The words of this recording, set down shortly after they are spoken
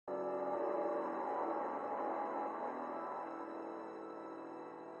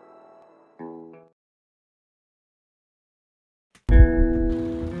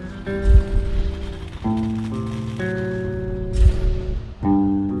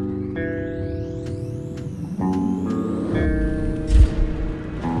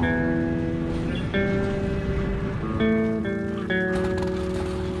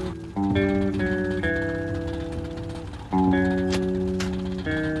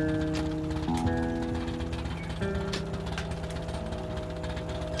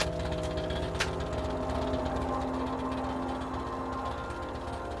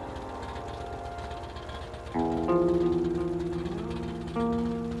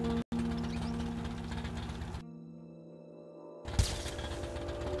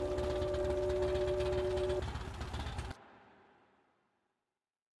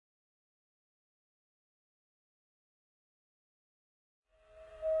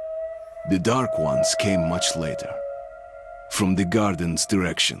The Dark Ones came much later, from the garden's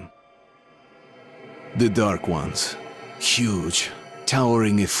direction. The Dark Ones, huge,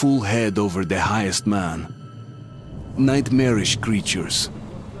 towering a full head over the highest man. Nightmarish creatures,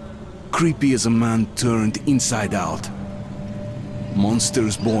 creepy as a man turned inside out.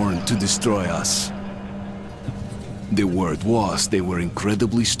 Monsters born to destroy us. The word was they were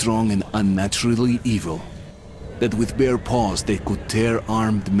incredibly strong and unnaturally evil, that with bare paws they could tear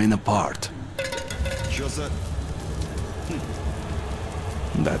armed men apart.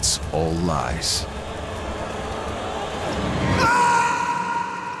 That's all lies.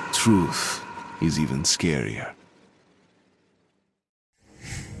 Truth is even scarier.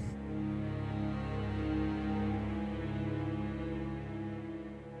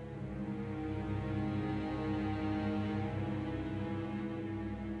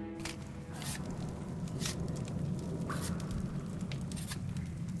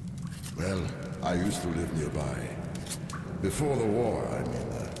 Well, I used to live nearby. Before the war, I mean,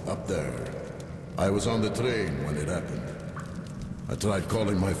 up there. I was on the train when it happened. I tried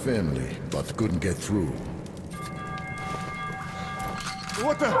calling my family, but couldn't get through.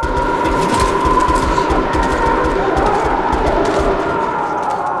 What the?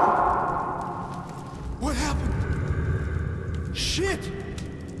 What happened? Shit!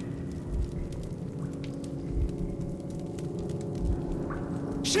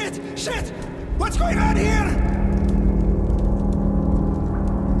 Shit! Shit! What's going on here?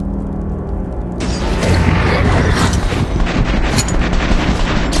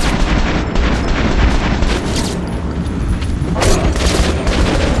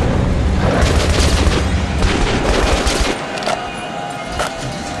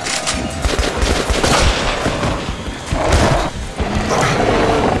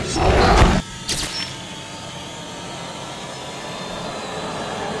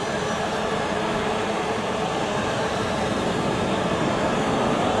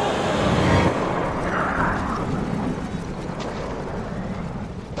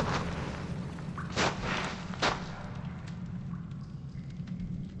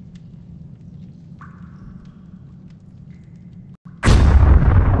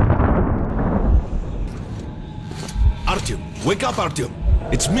 Wake up, Artyom!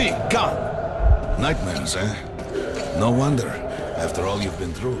 It's me, Khan! Nightmares, eh? No wonder, after all you've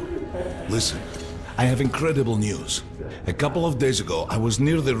been through. Listen, I have incredible news. A couple of days ago, I was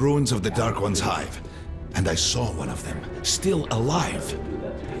near the ruins of the Dark One's hive, and I saw one of them, still alive.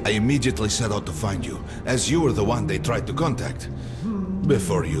 I immediately set out to find you, as you were the one they tried to contact,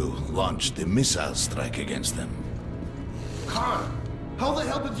 before you launched the missile strike against them. Khan, how the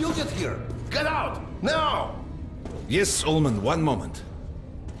hell did you get here? Get out, now! Yes, Ullman, one moment.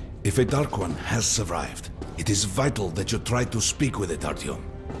 If a Dark One has survived, it is vital that you try to speak with it, Artyom.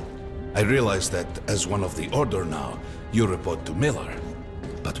 I realize that, as one of the Order now, you report to Miller.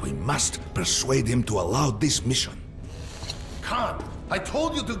 But we must persuade him to allow this mission. Khan, I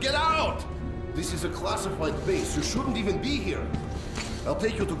told you to get out! This is a classified base. You shouldn't even be here. I'll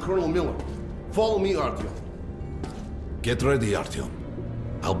take you to Colonel Miller. Follow me, Artyom. Get ready, Artyom.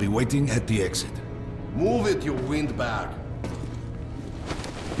 I'll be waiting at the exit. Move it, you windbag.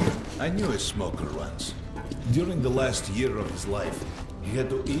 I knew a smoker once. During the last year of his life, he had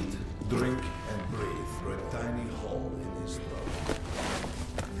to eat, drink, and breathe through a tiny hole in his throat.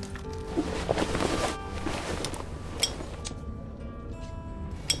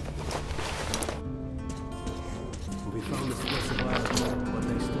 We found a special island, but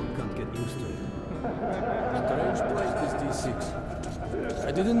they still can't get used to it. Strange place, this D6.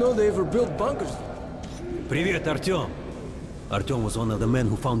 I didn't know they ever built bunkers. Привет, Artyom. Artyom was one of the men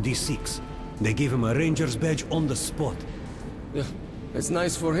who found D6. They gave him a ranger's badge on the spot. Yeah, that's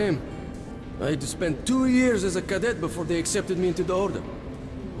nice for him. I had to spend 2 years as a cadet before they accepted me into the Order.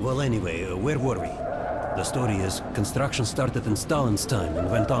 Well, anyway, where were we? The story is, construction started in Stalin's time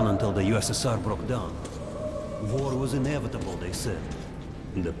and went on until the USSR broke down. War was inevitable, they said.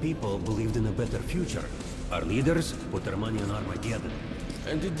 The people believed in a better future. Our leaders put their money on Armageddon.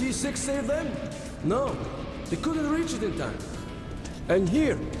 And did D6 save them? No, they couldn't reach it in time. And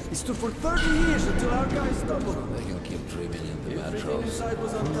here, it stood for 30 years until our guys stumbled on it. They can keep dreaming in the Everything metros. inside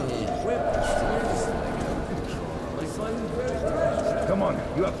was on top. Weapons, I find it very treasure. Come on,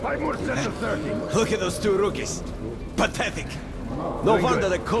 you have 5 more sets of 30. Look at those two rookies. Pathetic. No Very wonder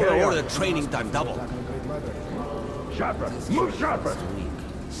good. the color Carry on. order training time doubled. Sharper, move sharper.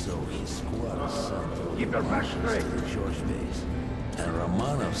 So his squad is sent Keep your back straight. to the George base. And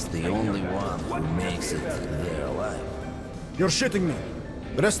Romanov's the only one who makes it there alive. You're shitting me.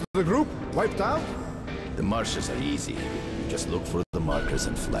 The rest of the group wiped out? The Martians are easy. Just look for the markers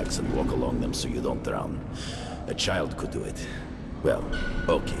and flags and walk along them so you don't drown. A child could do it. Well,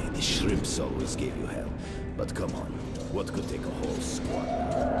 okay, the shrimps always gave you hell. But come on, what could take a whole squad?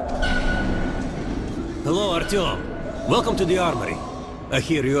 Hello, Artyom. Welcome to the armory. I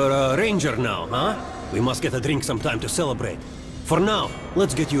hear you're a ranger now, huh? We must get a drink sometime to celebrate. For now,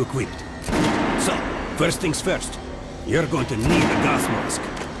 let's get you equipped. So, first things first. You're going to need a gas mask.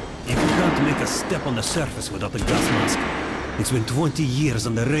 You can't make a step on the surface without a gas mask. It's been 20 years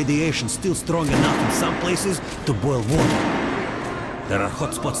and the radiation's still strong enough in some places to boil water. There are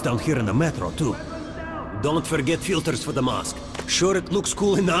hot spots down here in the metro, too. Don't forget filters for the mask. Sure, it looks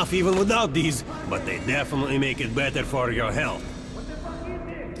cool enough even without these, but they definitely make it better for your health.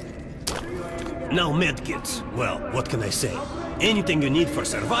 Now medkits. Well, what can I say? Anything you need for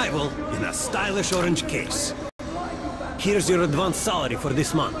survival in a stylish orange case. Here's your advance salary for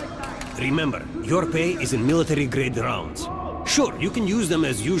this month. Remember, your pay is in military-grade rounds. Sure, you can use them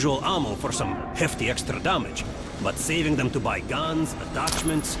as usual ammo for some hefty extra damage, but saving them to buy guns,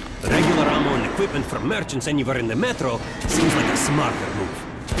 attachments, regular ammo and equipment from merchants anywhere in the metro seems like a smarter move.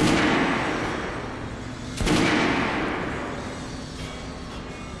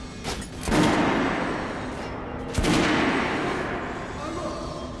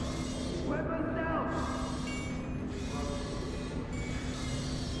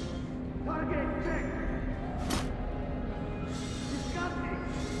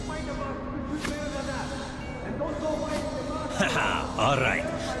 Alright,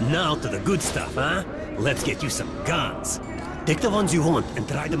 now to the good stuff, huh? Let's get you some guns. Take the ones you want and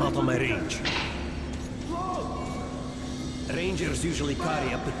try them out on my range. Rangers usually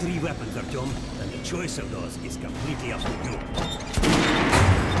carry up to 3 weapons, Artyom, and the choice of those is completely up to you.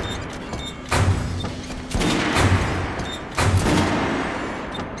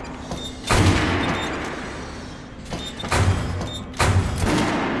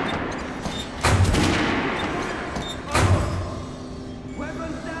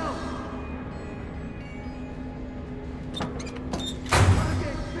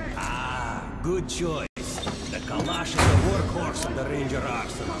 Good choice. The Kalash is the workhorse of the Ranger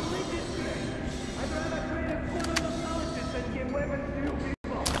arsenal.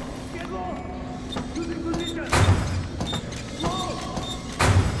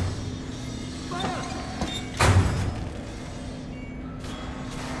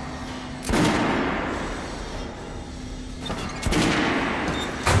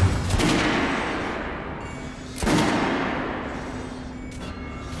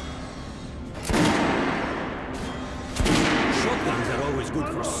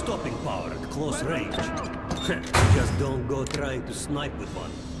 Good for stopping power at close range. Just don't go trying to snipe with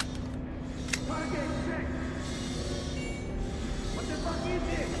one. What the fuck is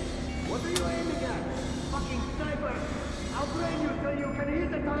this? What are you aiming at? Fucking sniper! I'll train you so you can hit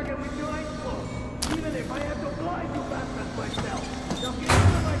the target with your eyes closed. Even if I have to blind you bastards myself. Now get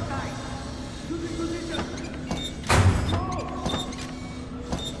out of my sight! Losing position! Go!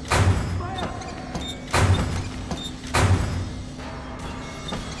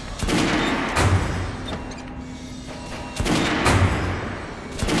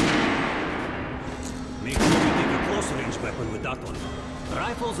 With that one.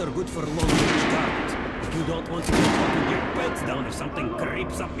 Rifles are good for long-range targets, but you don't want to get caught with your pants down if something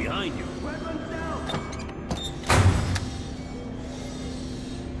creeps up behind you. Weapons down!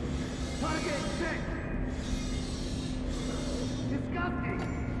 Target check! Disgusting!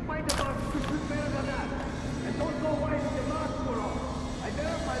 Find the box to prepare for that! And don't go wide with the marks for all! I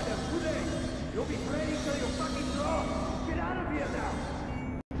verified them today! You'll be training till you fucking draw! Get out of here now!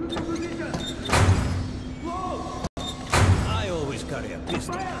 Choosing position! Close! I always carry a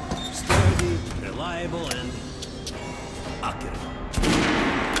pistol. Sturdy, reliable, and accurate.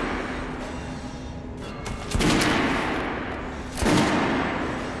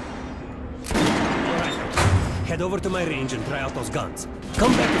 Alright, head over to my range and try out those guns.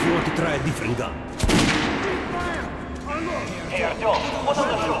 Come back if you want to try a different gun. Hey Artyom, put on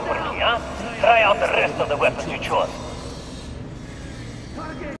the show for me, huh? Try out the rest of the weapons you chose.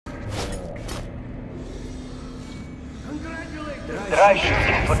 Try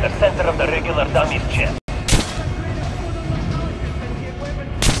shooting for the center of the regular dummy's chest.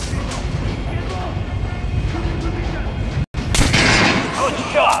 Good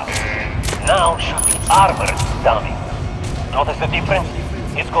shot! Now shoot the armored dummy. Notice the difference?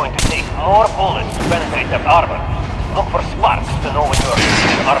 It's going to take more bullets to penetrate that armor. Look for sparks to know when you are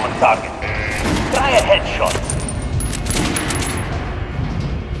shooting an armored target. Try a headshot.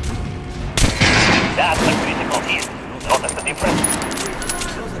 That's a critical hit. Notice the difference?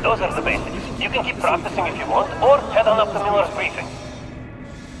 Those are the basics. You can keep practicing if you want, or head on up to Miller's briefing.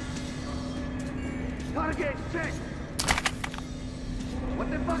 Target check! What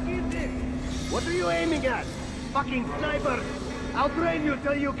the fuck is this? What are you aiming at? Fucking sniper! I'll train you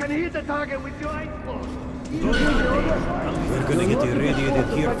till you can hit the target with your eyes closed. We're gonna get irradiated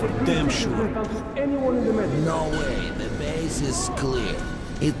here for damn sure. No way, the base is clear.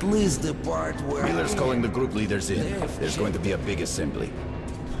 At least the part where... Miller's calling the group leaders in. There's going to be a big assembly. Where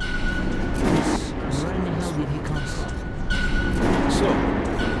in the hell did he come from? So,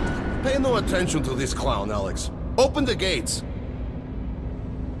 pay no attention to this clown, Alex. Open the gates.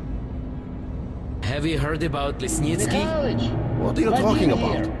 Have you heard about Lesnitsky? What are you talking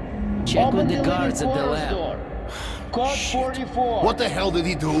about? Check with the guards at the lab. Code 44. What the hell did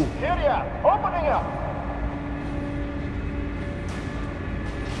he do? Here ya! Opening up!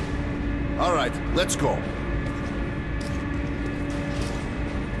 All right, let's go.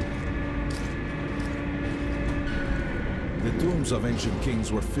 The tombs of ancient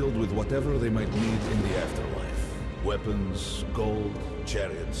kings were filled with whatever they might need in the afterlife. Weapons, gold,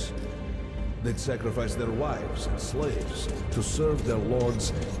 chariots. They'd sacrifice their wives and slaves to serve their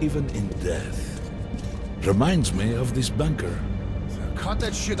lords even in death. Reminds me of this bunker. Cut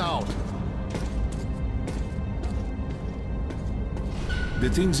that shit out. The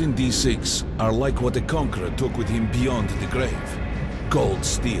things in D6 are like what the Conqueror took with him beyond the grave. Gold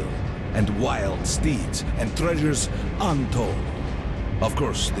steel, and wild steeds, and treasures untold. Of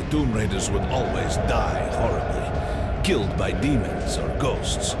course, the Tomb Raiders would always die horribly, killed by demons or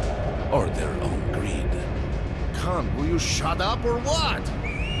ghosts, or their own greed. Khan, will you shut up or what?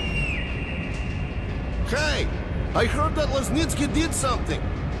 Hey, I heard that Lesnitsky did something.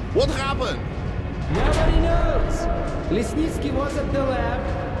 What happened? Nobody knows. Lesnitsky was at the lab.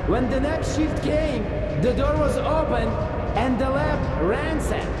 When the next shift came, the door was open and the lab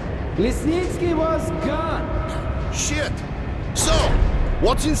ransacked. Lesnitsky was gone. Shit! So,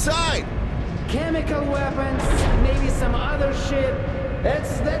 what's inside? Chemical weapons, maybe some other shit.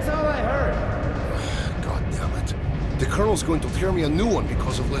 That's all I heard. God damn it. The Colonel's going to tear me a new one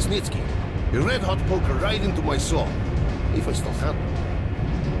because of Lesnitsky. A red-hot poker right into my soul. If I still have it.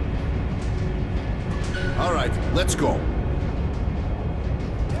 All right, let's go.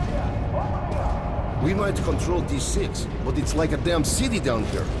 We might control D6, but it's like a damn city down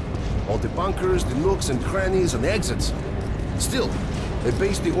here. All the bunkers, the nooks and crannies and exits. Still, a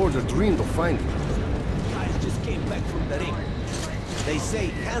base the Order dreamed of finding. Guys just came back from the ring. They say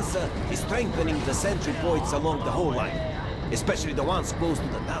Hansa is strengthening the sentry points along the whole line, especially the ones close to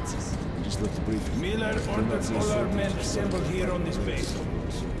the Nazis. Just left the briefing. Miller ordered all our men assembled here on this base.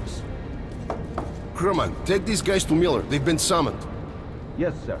 Crewman, take these guys to Miller. They've been summoned.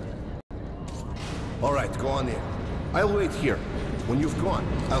 Yes, sir. All right, go on in. I'll wait here. When you've gone,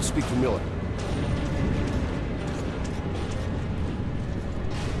 I'll speak to Miller.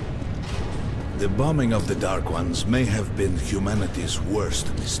 The bombing of the Dark Ones may have been humanity's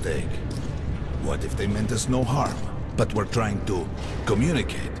worst mistake. What if they meant us no harm, but were trying to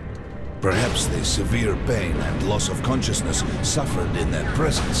communicate? Perhaps the severe pain and loss of consciousness suffered in their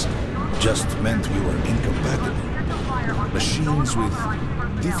presence just meant we were incompatible. Machines with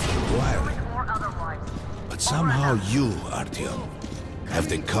different wiring. But somehow you, Artyom, have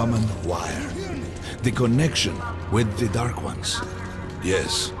the common wire. The connection with the Dark Ones.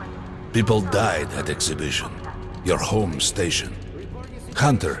 Yes, people died at Exhibition, your home station.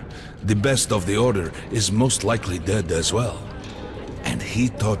 Hunter, the best of the Order, is most likely dead as well. And he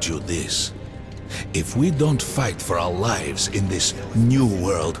taught you this. If we don't fight for our lives in this new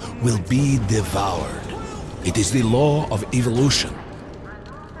world, we'll be devoured. It is the law of evolution.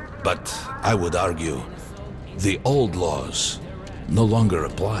 But I would argue, the old laws no longer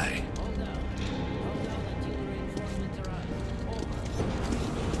apply.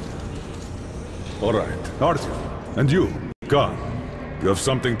 All right, Artyom. And you, Khan. You have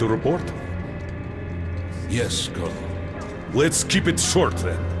something to report? Yes, Colonel. Let's keep it short,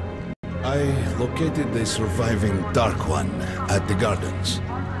 then. I located the surviving Dark One at the Gardens.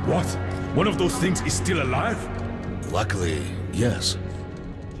 What? One of those things is still alive? Luckily, yes.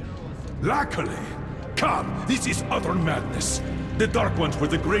 Luckily? Come, this is utter madness. The Dark Ones were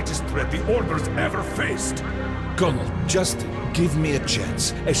the greatest threat the Order's ever faced. Colonel, just give me a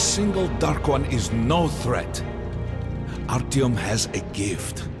chance. A single Dark One is no threat. Artyom has a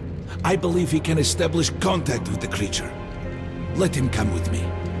gift. I believe he can establish contact with the creature. Let him come with me.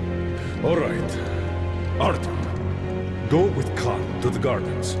 All right. Artyom, go with Khan to the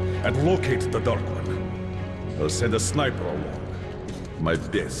Gardens and locate the Dark One. I'll send a sniper along. My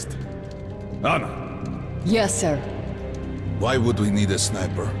best. Anna. Yes, sir. Why would we need a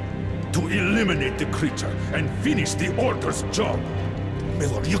sniper? To eliminate the creature and finish the Order's job.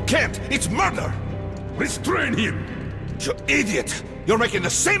 Miller, you can't! It's murder! Restrain him! You idiot! You're making the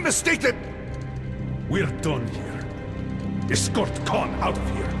same mistake that... We're done here. Escort Khan out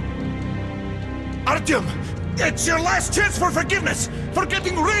of here. Artyom! It's your last chance for forgiveness! For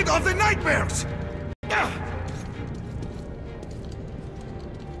getting rid of the nightmares!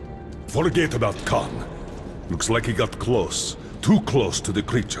 Forget about Khan. Looks like he got close. Too close to the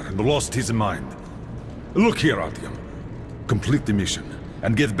creature and lost his mind. Look here, Artyom. Complete the mission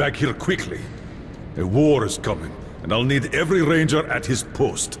and get back here quickly. A war is coming, and I'll need every ranger at his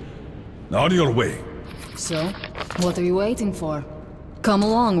post. Now on your way. So, what are you waiting for? Come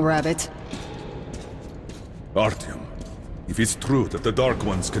along, Rabbit. Artyom, if it's true that the Dark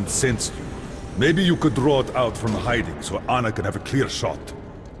Ones can sense you, maybe you could draw it out from hiding so Anna can have a clear shot.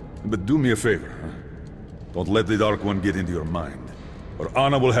 But do me a favor, huh? Don't let the Dark One get into your mind, or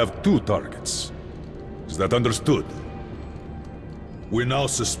Anna will have 2 targets. Is that understood? We now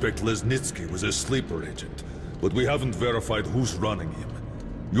suspect Lesnitsky was a sleeper agent, but we haven't verified who's running him.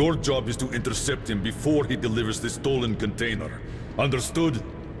 Your job is to intercept him before he delivers the stolen container. Understood?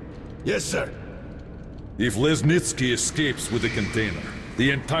 Yes, sir. If Lesnitsky escapes with the container,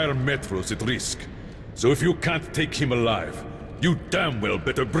 the entire metro's at risk. So if you can't take him alive, you damn well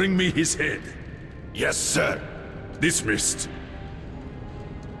better bring me his head. Yes, sir. Dismissed.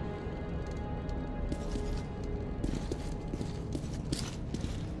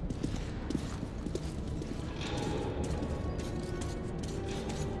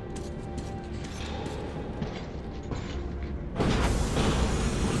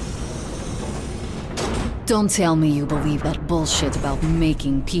 Don't tell me you believe that bullshit about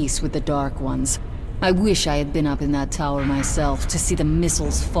making peace with the Dark Ones. I wish I had been up in that tower myself to see the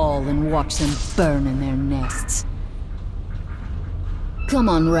missiles fall and watch them burn in their nests. Come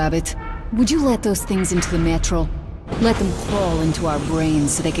on, Rabbit. Would you let those things into the metro? Let them crawl into our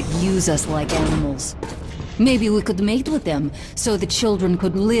brains so they could use us like animals. Maybe we could mate with them, so the children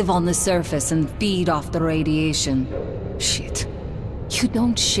could live on the surface and feed off the radiation. Shit. You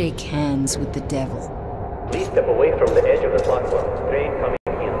don't shake hands with the devil. Please step away from the edge of the platform. Train coming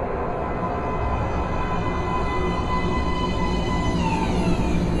in.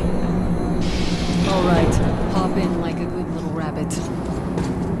 Alright, hop in like a good little rabbit.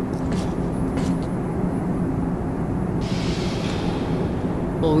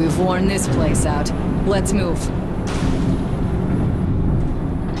 Well, we've worn this place out. Let's move.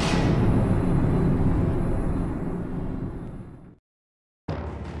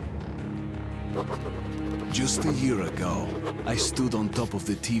 Just a year ago, I stood on top of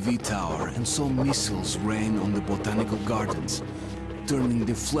the TV tower and saw missiles rain on the botanical gardens, turning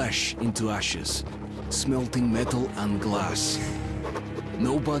the flesh into ashes, smelting metal and glass.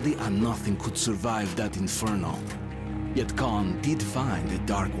 Nobody and nothing could survive that inferno. Yet Khan did find a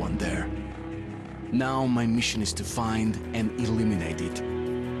Dark One there. Now my mission is to find and eliminate it.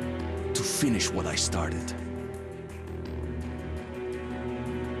 To finish what I started.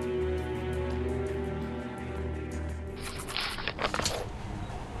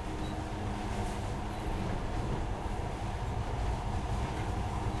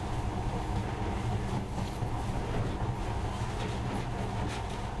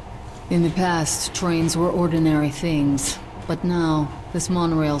 In the past, trains were ordinary things. But now, this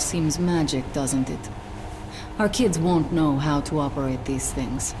monorail seems magic, doesn't it? Our kids won't know how to operate these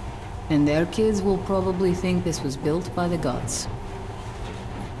things. And their kids will probably think this was built by the gods.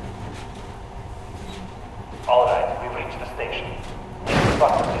 Alright, we've reached the station. This is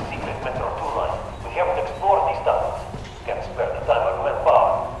part of the secret Metro 2 line. We haven't explored these tunnels. Can't spare the time or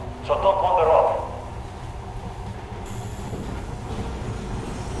manpower. So don't wander off.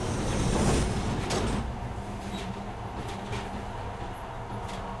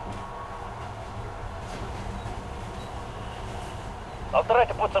 I'll try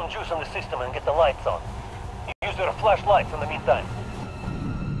to put some juice on the system and get the lights on. Use your flashlights in the meantime.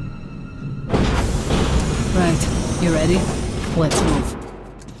 Right, you ready? Let's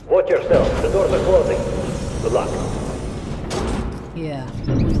move. Watch yourself, the doors are closing. Good luck. Yeah,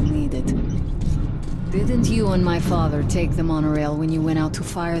 we'll need it. Didn't you and my father take the monorail when you went out to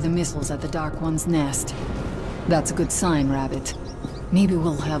fire the missiles at the Dark One's nest? That's a good sign, Rabbit. Maybe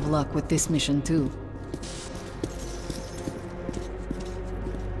we'll have luck with this mission too.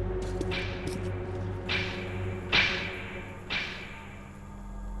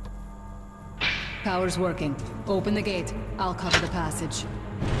 Power's working. Open the gate. I'll cover the passage.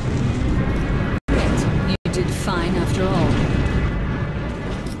 Great. You did fine after all.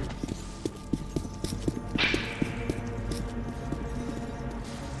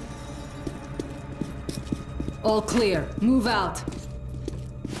 All clear. Move out.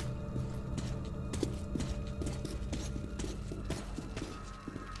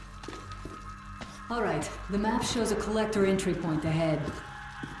 All right, the map shows a collector entry point ahead.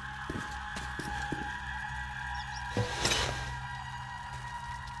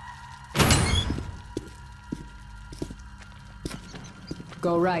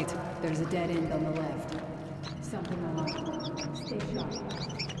 Go right. There's a dead end on the left. Something along. Stay sharp.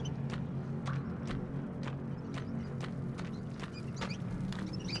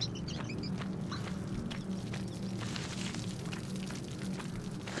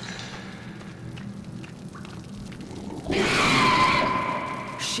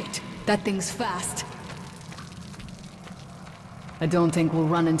 Shit, that thing's fast. I don't think we'll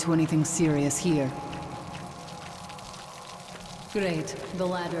run into anything serious here. Great, the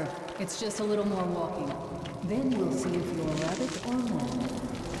ladder. It's just a little more walking. Then we'll see if you're a rabbit or man.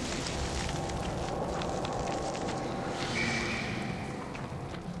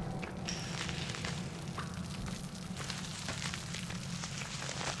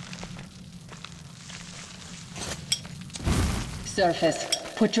 Surface,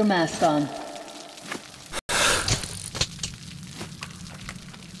 put your mask on.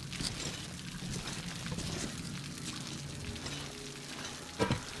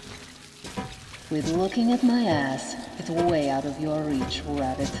 With looking at my ass, it's way out of your reach,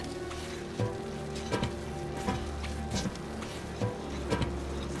 rabbit.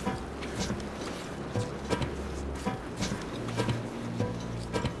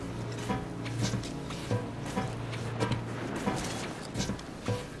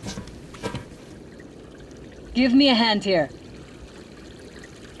 Give me a hand here.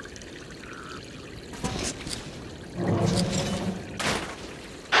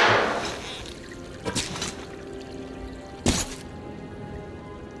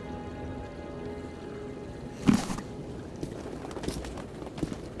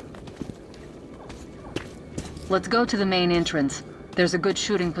 Let's go to the main entrance. There's a good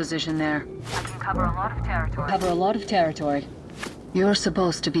shooting position there. I can cover a lot of territory. Cover a lot of territory. You're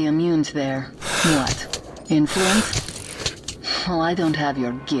supposed to be immune to there. What? Influence? Well, I don't have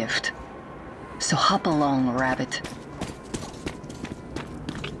your gift. So hop along, rabbit.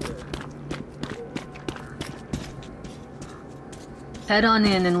 Head on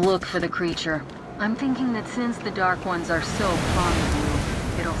in and look for the creature. I'm thinking that since the Dark Ones are so fond of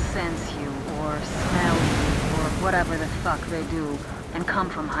you, it'll sense you, or smell you, or whatever the fuck they do, and come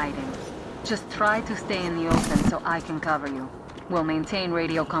from hiding. Just try to stay in the open so I can cover you. We'll maintain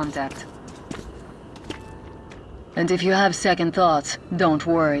radio contact. And if you have second thoughts, don't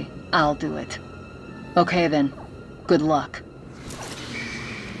worry. I'll do it. Okay then. Good luck.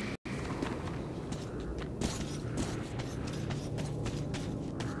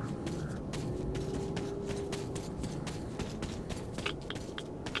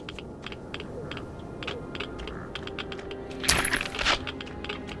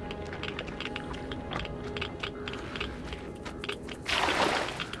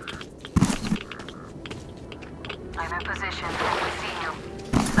 I'm in position. I can see you.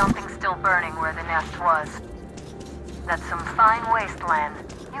 Something's still burning where the nest was. That's some fine wasteland.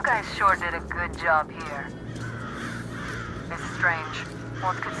 You guys sure did a good job here. It's strange.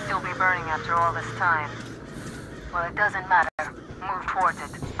 What could still be burning after all this time? Well, it doesn't matter. Move towards it.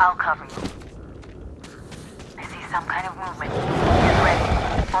 I'll cover you. I see some kind of movement. Get ready.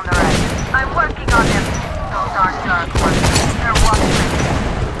 On the right. I'm working on them. Those aren't Dark Ones. They're watchmen.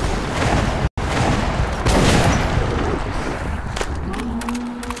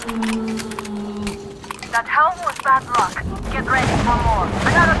 That hell was bad luck. Get ready for more.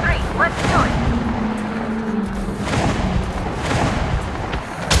 Another 3. Let's do it.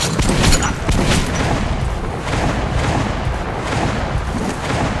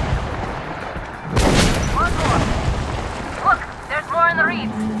 One more. Look, there's more in the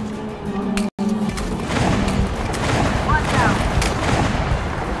reeds. One down.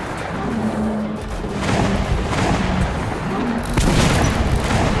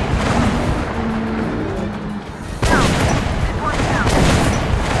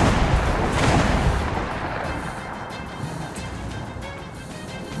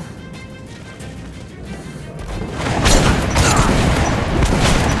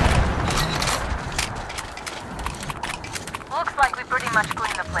 Looks like we pretty much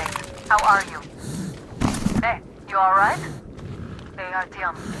cleaned the place. How are you? Hey, you alright? Hey,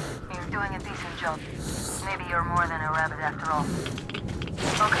 Artyom, you're doing a decent job. Maybe you're more than a rabbit after all.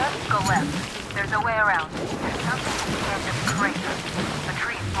 Okay, go left. There's a way around. There's something at the edge of the crater. The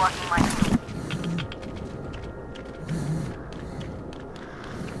tree's blocking my view.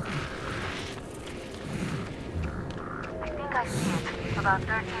 about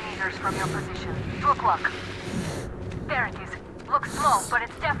 30 meters from your position. 2 o'clock. There it is. Looks small, but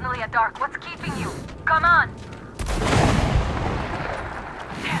it's definitely a dark. What's keeping you? Come on!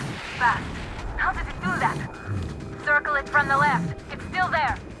 Damn, fast. How did it do that? Circle it from the left. It's still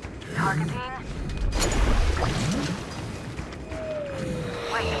there. Targeting.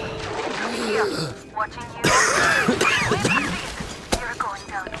 Wait. Here. Watching you. Wait, you're going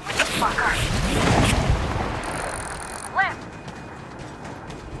down, you fucker. Left.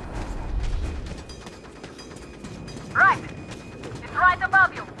 Right. It's right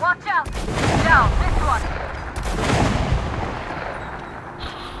above you. Watch out. Down. This one.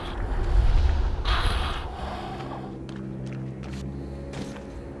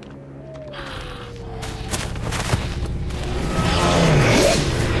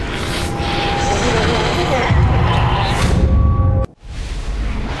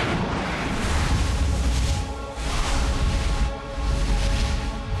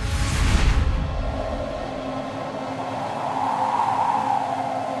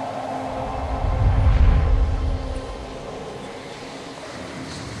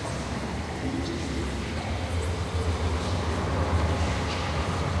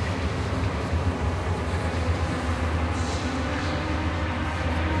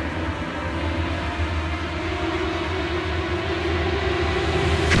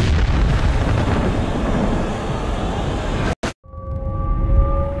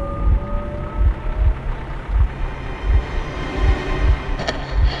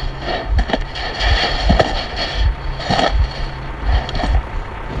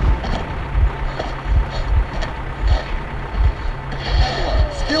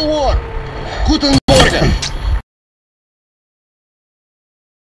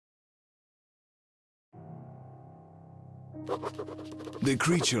 The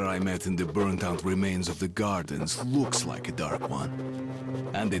creature I met in the burnt-out remains of the gardens looks like a dark one.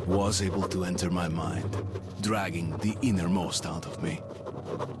 And it was able to enter my mind, dragging the innermost out of me.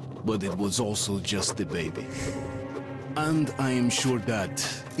 But it was also just a baby. And I am sure that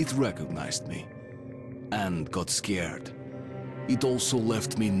it recognized me and got scared. It also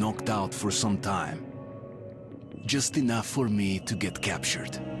left me knocked out for some time. Just enough for me to get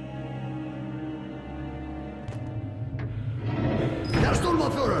captured. Herr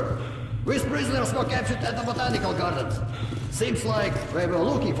Sturmbannführer! These prisoners were captured at the Botanical Gardens. Seems like they were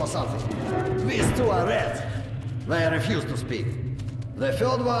looking for something. These two are red. They refuse to speak. The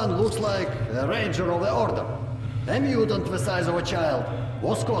third one looks like a ranger of the Order. A mutant the size of a child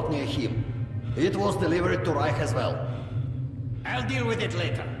was caught near him. It was delivered to Reich as well. I'll deal with it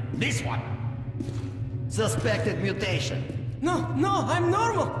later. This one. Suspected mutation. No, I'm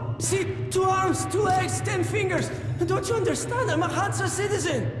normal. See, 2 arms, 2 legs, 10 fingers. Don't you understand? I'm a Hansa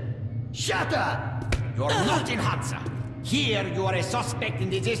citizen. Shut up! You're not in Hansa. Here you are a suspect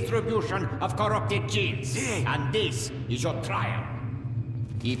in the distribution of corrupted genes. And this is your trial.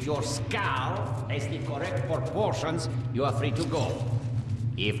 If your skull has the correct proportions, you are free to go.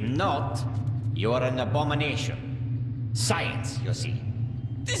 If not, you are an abomination. Science, you see.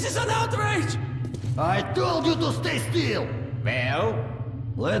 This is an outrage! I told you to stay still! Well?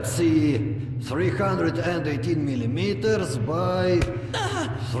 Let's see... 318 millimeters by...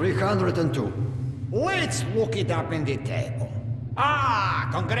 302. Let's look it up in the table. Ah,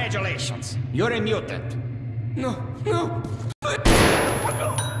 congratulations. You're a mutant. No.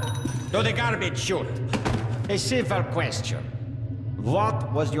 To the garbage chute. A simple question.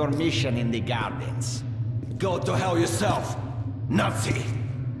 What was your mission in the gardens? Go to hell yourself, Nazi!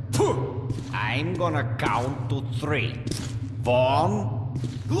 I'm gonna count to 3. 1...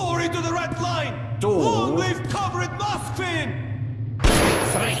 Glory to the Red Line! 2... Long live Comrade Moskvin!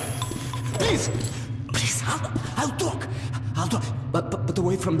 3... Please, I'll talk. But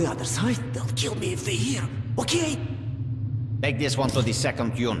away from the other side. They'll kill me if they hear. Okay? Take this one to the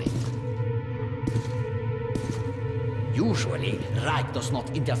 2nd unit. Usually, Reich does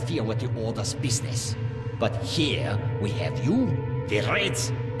not interfere with the Order's business. But here, we have you, the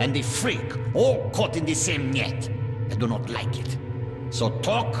Reds, and the Freak, all caught in the same net. I do not like it. So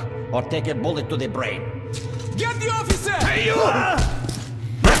talk, or take a bullet to the brain. Get the officer! Hey, you!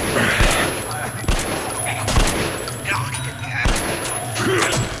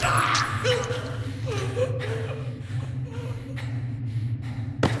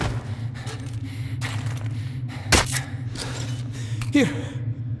 Here.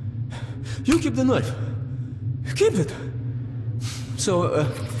 You keep the knife. Keep it. So,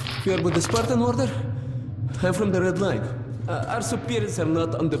 you're with the Spartan Order? I'm from the Red Line. Our superiors are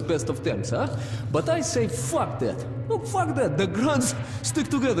not on the best of terms, huh? But I say fuck that. No, fuck that. The grunts stick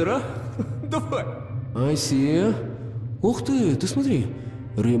together, huh? The fuck? I see. Ух ты смотри.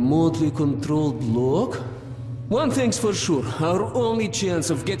 Remotely controlled block? One thing's for sure, our only chance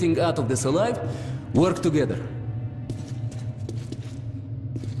of getting out of this alive, work together.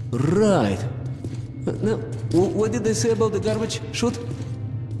 Right. Now, what did they say about the garbage chute?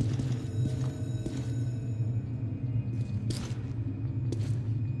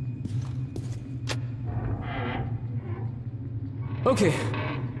 Okay,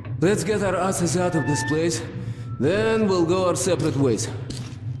 let's get our asses out of this place, then we'll go our separate ways.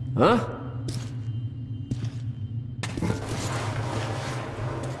 Huh?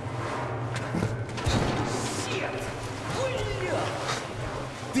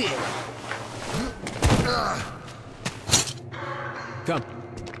 Come.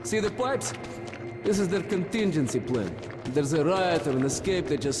 See the pipes? This is their contingency plan. If there's a riot or an escape,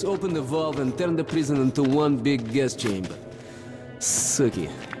 they just open the valve and turn the prison into one big gas chamber. Sucky.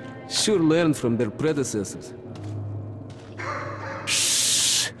 Sure learned from their predecessors.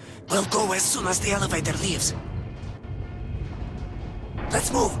 Shh! We'll go as soon as the elevator leaves.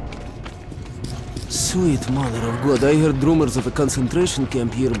 Let's move! Sweet mother of God, I heard rumors of a concentration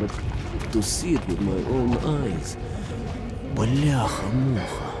camp here, but to see it with my own eyes...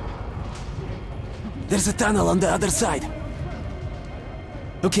 Бляха-муха. There's a tunnel on the other side.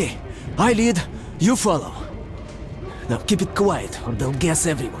 Okay, I lead, you follow. Now keep it quiet, or they'll gas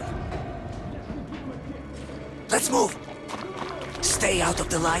everyone. Let's move! Stay out of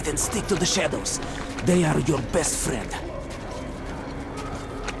the light and stick to the shadows. They are your best friend.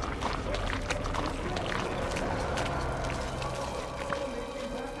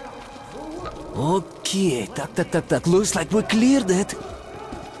 Okay, tak. Looks like we cleared it.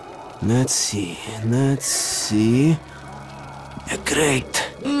 Let's see. Great.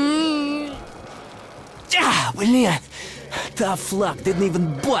 Блядь. Tough luck, didn't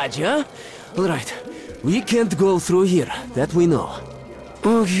even budge, huh? Alright, we can't go through here, that we know.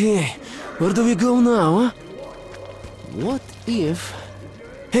 Okay, where do we go now, huh? What if...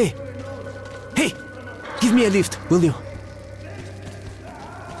 Hey! Give me a lift, will you?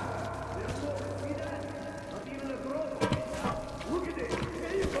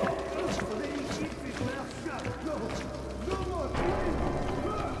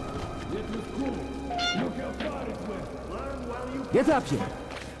 Get up here!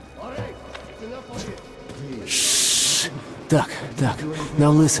 Shh! Duck.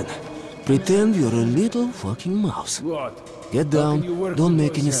 Now listen. Pretend you're a little fucking mouse. What? Get down, don't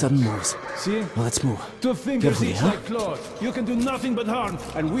make any sudden moves. See? Now let's move. Two fingers Carefully, each huh? like claws. You can do nothing but harm,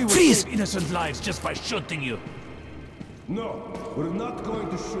 and we will Freeze! save innocent lives just by shooting you. No, we're not going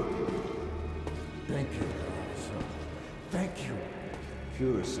to shoot. Thank you, son. Thank you.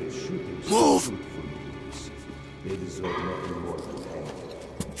 Führer says shooting. Move! They deserve nothing more than hanging.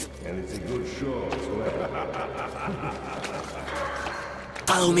 And it's a good show as well.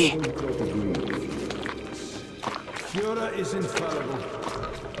 Follow me. Führer is infallible.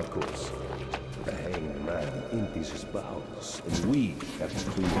 Of course. The hanged man empties his bowels, and we have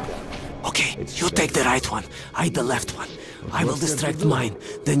to clean it up. Okay, you take the right one, I the left one. I will distract mine,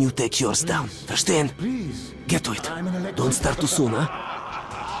 then you take yours down. Verstehen? Please. Get to it. Don't start too soon, huh?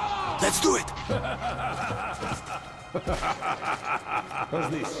 Let's do it! How's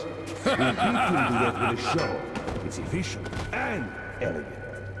this? We can do that with a show. It's efficient and elegant.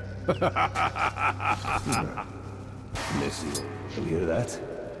 Messy. You hear that?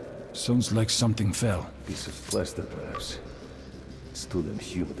 Sounds like something fell. Piece of plaster, perhaps. It's too damn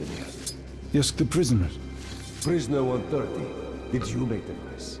humid in here. Ask the prisoners. Prisoner 130. Did you make the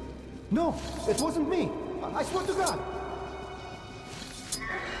noise? No, it wasn't me. I swear to God.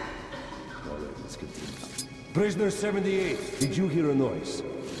 All right, let's continue. Prisoner 78. Did you hear a noise?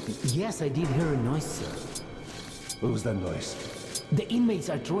 Yes, I did hear a noise, sir. What was that noise? The inmates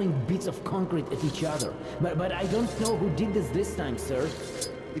are throwing bits of concrete at each other. But I don't know who did this time, sir.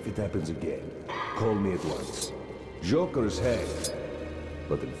 If it happens again, call me at once. Jokers hang,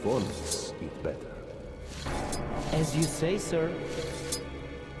 but informants eat better. As you say, sir.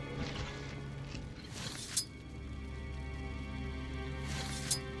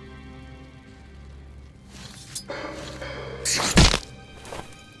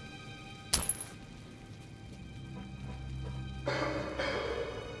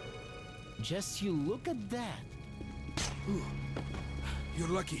 Just you look at that. Ooh, you're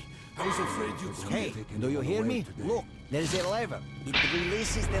lucky. I was afraid you'd... Hey, do you hear me? Look, there's a lever. It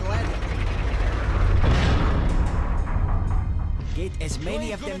releases the ladder. Get as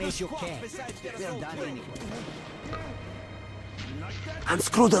many of them as you can. Well done anyway.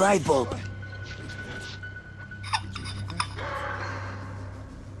 Unscrew the light bulb.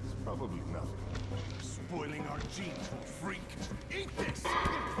 It's probably nothing. spoiling our genes, you freak! Eat this!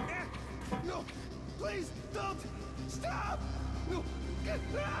 No! Please, don't! Stop! No!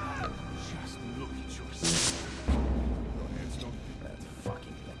 Just look at yourself. Your hands don't... That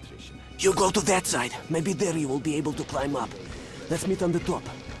fucking electrician. You go to that side. Maybe there you will be able to climb up. Let's meet on the top.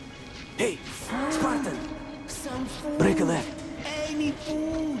 Hey, Spartan! Some food! Break a leg. Any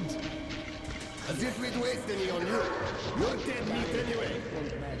food! As if we'd waste any on you. You're dead meat anyway.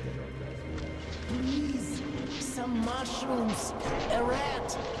 Please, some mushrooms, a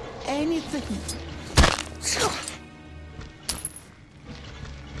rat, anything.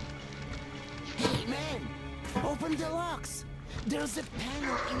 Hey man, open the locks. There's a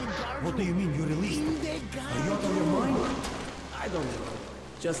panel in the garden. What do you mean you released in him? the garden. Are you out of your mind? I don't know.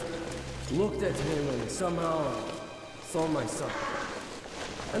 Just looked at him and somehow saw my son.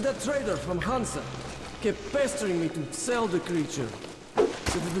 And that trader from Hansa kept pestering me to sell the creature.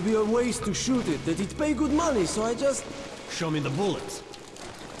 Said it would be a waste to shoot it, that he'd pay good money, so I just... Show me the bullets.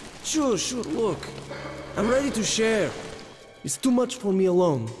 Sure, look. I'm ready to share. It's too much for me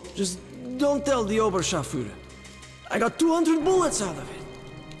alone. Just don't tell the Oberscharführer. I got 200 bullets out of it.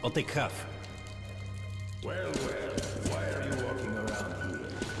 I'll take half. Well, why are you walking around here?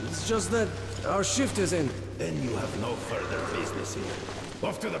 It's just that our shift is in. Then you have no further business here.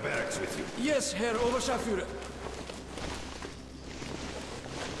 Off to the barracks with you. Yes, Herr Oberscharführer.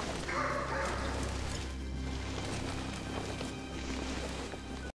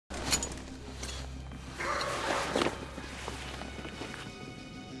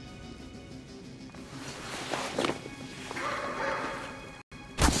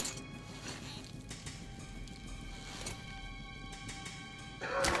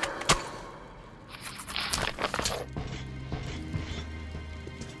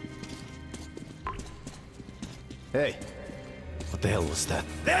 Hey, what the hell was that?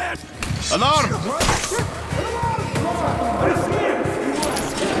 There! Alarm!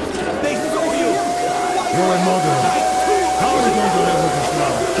 They saw you! You're a mother. How are you going to live with this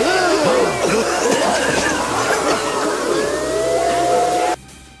now?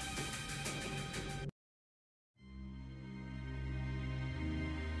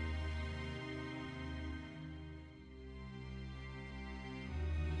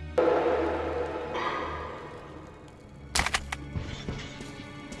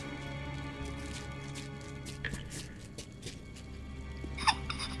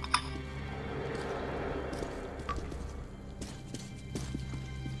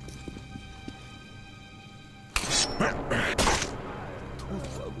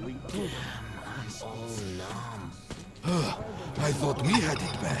 I thought we had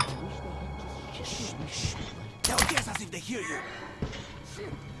it bad. They'll guess us if they hear you.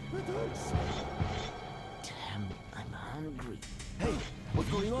 Damn, I'm hungry. Hey, what's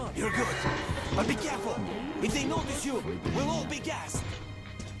going on? You're good. But be careful. If they notice you, we'll all be gassed.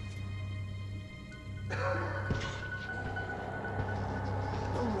 Don't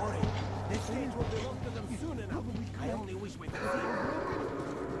worry. This change will belong to them soon enough. I only wish we could see.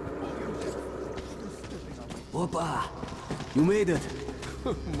 Opa! You made it!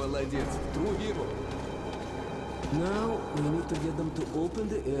 Молодец, true hero. Now, we need to get them to open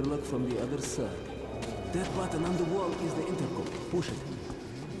the airlock from the other side. That button on the wall is the intercom. Push it.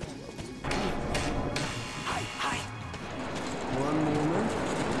 Hi! One moment.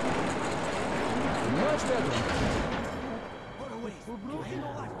 Much better. What a waste. You ain't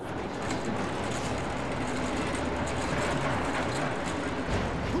no life.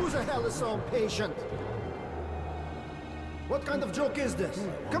 Who the hell is so impatient? What kind of joke is this?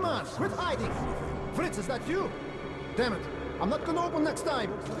 Come on, quit hiding! Fritz, is that you? Damn it, I'm not gonna open next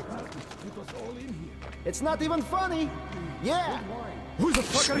time! It's not even funny! Yeah! Who the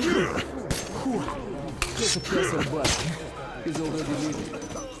fuck are you? Just a passerby. He's already leaving.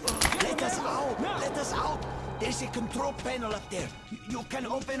 Let us out! Let us out! There's a control panel up there. You can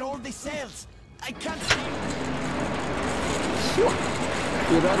open all the cells. I can't see you.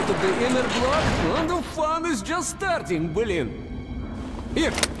 You're out of the inner block, and the fun is just starting, brilliant.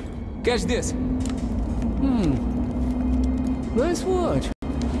 Here, catch this. Nice watch.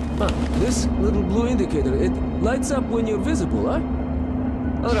 This little blue indicator, it lights up when you're visible, huh?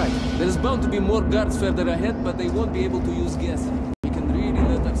 Alright, there's bound to be more guards further ahead, but they won't be able to use gas. We can really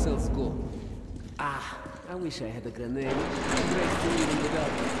let ourselves go. Ah, I wish I had a grenade. Great to leave in the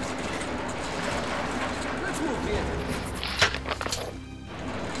dark. Let's move here.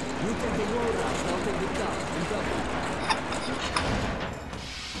 You take the low route, I'll take the top, and double.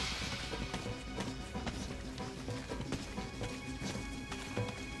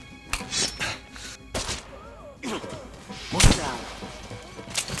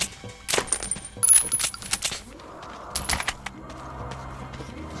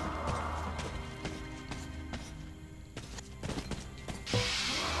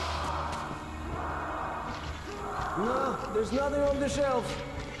 No, there's nothing on the shelf.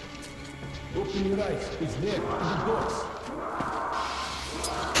 Open your eyes. It's there, in the box.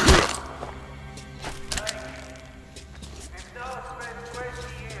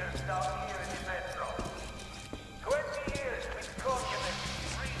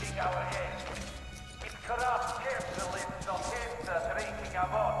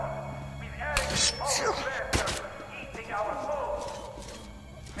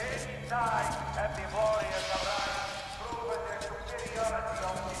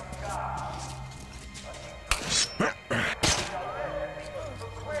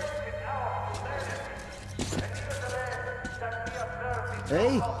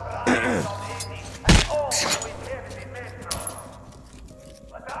 Hey?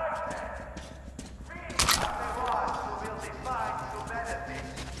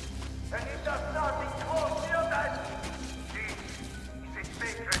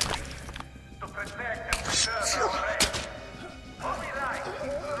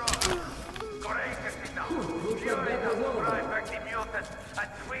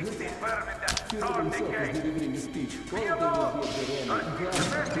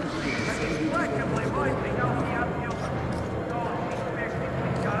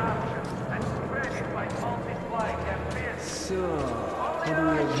 So, what do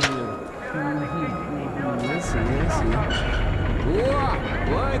we have here? I see.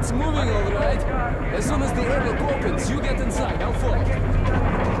 Whoa! It's moving all right. As soon as the airlock opens, you get inside. I'll follow.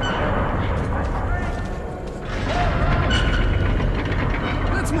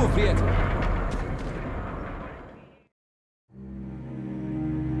 Let's move, приятель.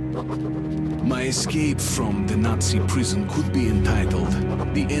 My escape from the Nazi prison could be entitled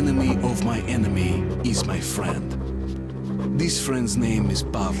 "The enemy of my enemy is my friend." This friend's name is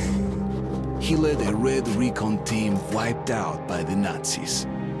Pavel. He led a red recon team wiped out by the Nazis.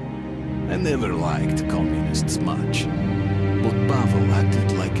 I never liked communists much, but Pavel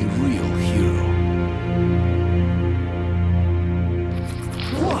acted like a real hero.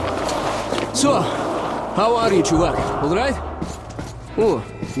 So, how are you, чувак? All right? Oh,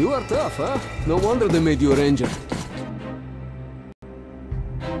 you are tough, huh? No wonder they made you a ranger.